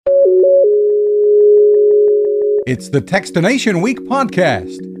It's the Techstination Week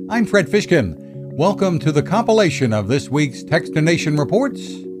podcast. I'm Fred Fishkin. Welcome to the compilation of this week's Techstination reports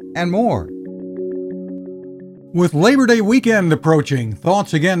and more. With Labor Day weekend approaching,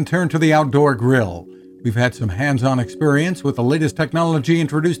 thoughts again turn to the outdoor grill. We've had some hands-on experience with the latest technology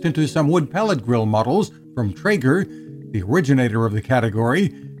introduced into some wood pellet grill models from Traeger, the originator of the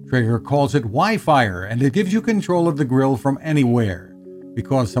category. Traeger calls it Wi-Fire, and it gives you control of the grill from anywhere.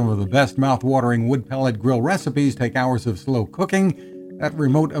 Because some of the best mouth-watering wood pellet grill recipes take hours of slow cooking, that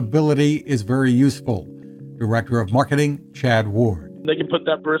remote ability is very useful. Director of Marketing, Chad Ward. They can put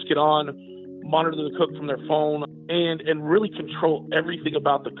that brisket on, monitor the cook from their phone, and really control everything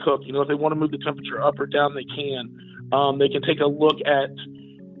about the cook. You know, if they want to move the temperature up or down, they can. They can take a look at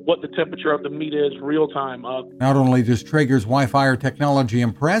what the temperature of the meat is real time. Not only does Traeger's Wi-Fi technology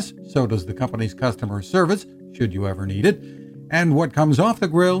impress, so does the company's customer service, should you ever need it. And what comes off the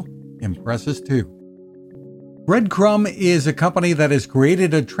grill impresses too. Breadcrumb is a company that has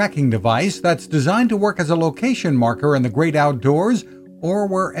created a tracking device that's designed to work as a location marker in the great outdoors or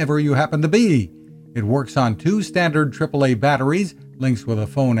wherever you happen to be. It works on 2 standard AAA batteries, links with a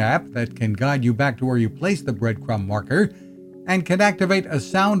phone app that can guide you back to where you placed the breadcrumb marker, and can activate a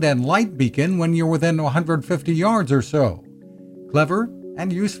sound and light beacon when you're within 150 yards or so. Clever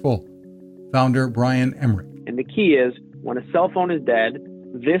and useful. Founder Brian Emmerich. And the key is, when a cell phone is dead,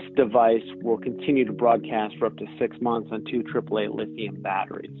 this device will continue to broadcast for up to 6 months on 2 AAA lithium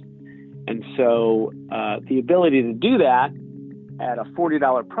batteries. And so the ability to do that at a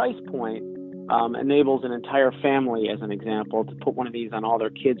 $40 price point enables an entire family, as an example, to put one of these on all their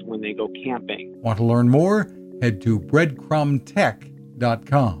kids when they go camping. Want to learn more? Head to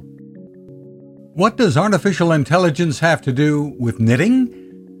breadcrumbtech.com. What does artificial intelligence have to do with knitting?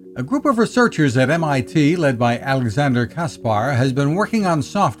 A group of researchers at MIT, led by Alexander Kaspar, has been working on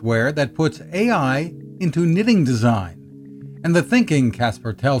software that puts AI into knitting design. And the thinking,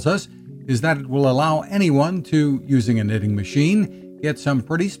 Kaspar tells us, is that it will allow anyone to, using a knitting machine, get some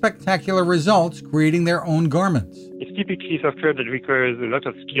pretty spectacular results creating their own garments. It's typically software that requires a lot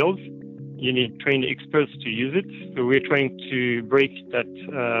of skills. You need trained experts to use it. So we're trying to break that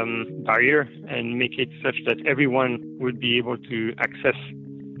barrier and make it such that everyone would be able to access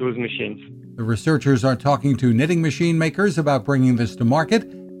those machines. The researchers are talking to knitting machine makers about bringing this to market.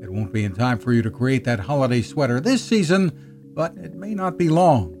 It won't be in time for you to create that holiday sweater this season, but it may not be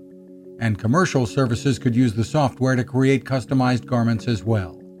long. And commercial services could use the software to create customized garments as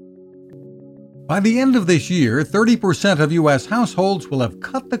well. By the end of this year, 30% of U.S. households will have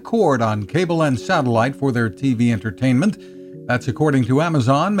cut the cord on cable and satellite for their TV entertainment. That's according to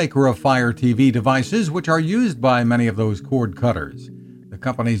Amazon, maker of Fire TV devices, which are used by many of those cord cutters. The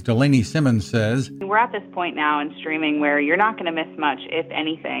company's Delaney Simmons says, "We're at this point now in streaming where you're not going to miss much, if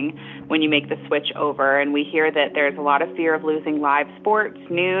anything, when you make the switch over. And we hear that there's a lot of fear of losing live sports,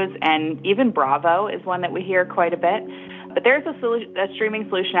 news, and even Bravo is one that we hear quite a bit. But there's a streaming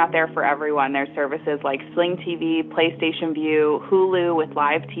solution out there for everyone. There's services like Sling TV, PlayStation Vue, Hulu with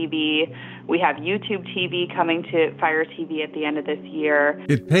live TV. We have YouTube TV coming to Fire TV at the end of this year."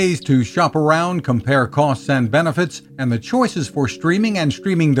 It pays to shop around, compare costs and benefits, and the choices for streaming and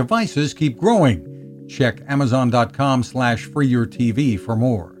streaming devices keep growing. Check Amazon.com/freeyourtv for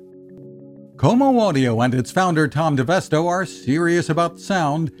more. Como Audio and its founder Tom DeVesto are serious about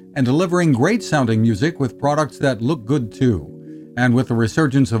sound and delivering great sounding music with products that look good too. And with the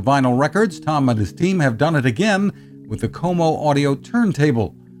resurgence of vinyl records, Tom and his team have done it again with the Como Audio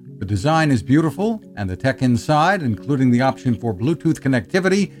turntable. The design is beautiful, and the tech inside, including the option for Bluetooth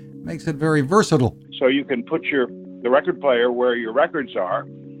connectivity, makes it very versatile. So you can put the record player where your records are,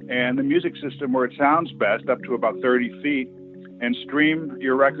 and the music system where it sounds best, up to about 30 feet, and stream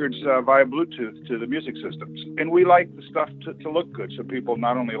your records via Bluetooth to the music systems. And we like the stuff to look good, so people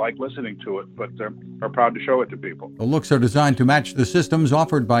not only like listening to it, but are proud to show it to people. The looks are designed to match the systems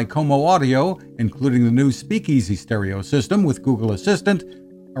offered by Como Audio, including the new Speakeasy stereo system with Google Assistant,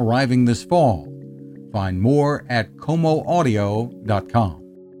 arriving this fall. Find more at comoaudio.com.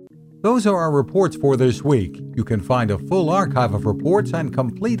 Those are our reports for this week. You can find a full archive of reports and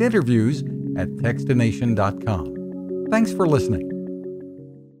complete interviews at Techstination.com. Thanks for listening.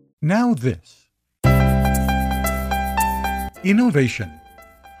 Now this. Innovation.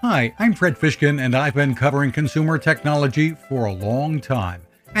 Hi, I'm Fred Fishkin, and I've been covering consumer technology for a long time,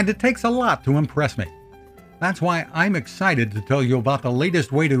 and it takes a lot to impress me. That's why I'm excited to tell you about the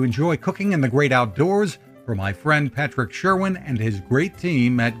latest way to enjoy cooking in the great outdoors from my friend Patrick Sherwin and his great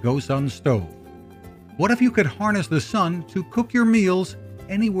team at GoSun Stove. What if you could harness the sun to cook your meals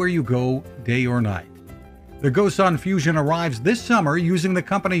anywhere you go, day or night? The GoSun Fusion arrives this summer using the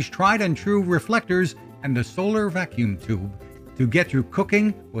company's tried and true reflectors and a solar vacuum tube to get you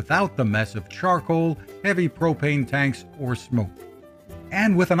cooking without the mess of charcoal, heavy propane tanks, or smoke.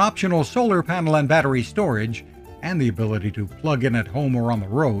 And with an optional solar panel and battery storage, and the ability to plug in at home or on the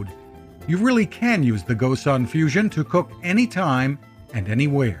road, you really can use the GoSun Fusion to cook anytime and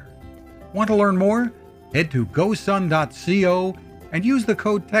anywhere. Want to learn more? Head to gosun.co and use the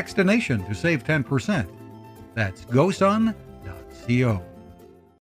code TEXTINATION to save 10%. That's gosun.co.